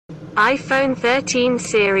iPhone 13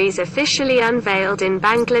 series officially unveiled in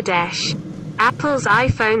Bangladesh. Apple's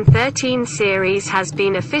iPhone 13 series has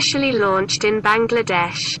been officially launched in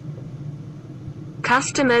Bangladesh.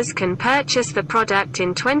 Customers can purchase the product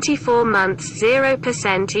in 24 months 0%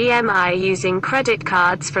 EMI using credit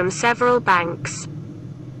cards from several banks.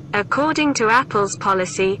 According to Apple's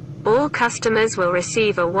policy, all customers will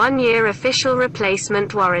receive a 1-year official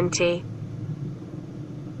replacement warranty.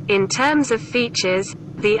 In terms of features,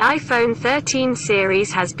 the iPhone 13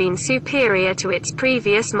 series has been superior to its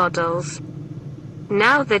previous models.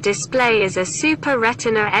 Now the display is a Super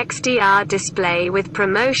Retina XDR display with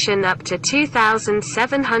promotion up to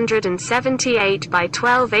 2778 by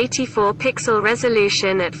 1284 pixel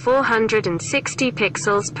resolution at 460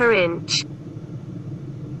 pixels per inch.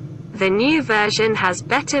 The new version has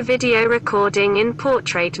better video recording in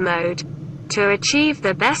portrait mode. To achieve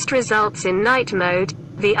the best results in night mode,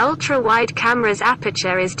 the ultra-wide camera's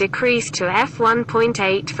aperture is decreased to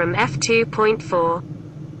f1.8 from f2.4.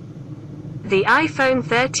 The iPhone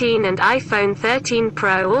 13 and iPhone 13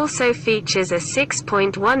 Pro also features a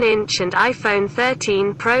 6.1-inch and iPhone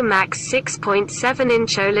 13 Pro Max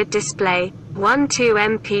 6.7-inch OLED display,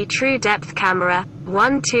 12MP TrueDepth camera,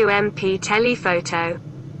 12MP Telephoto,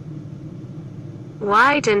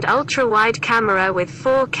 wide and ultra-wide camera with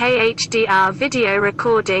 4K HDR video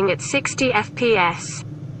recording at 60 fps.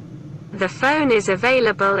 The phone is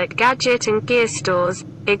available at Gadget and Gear stores,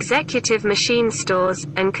 Executive Machine stores,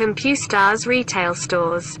 and CompuStars retail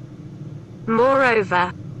stores.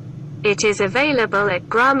 Moreover, it is available at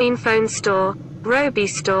Grameenphone store, Robi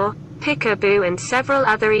store, Peekaboo and several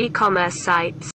other e-commerce sites.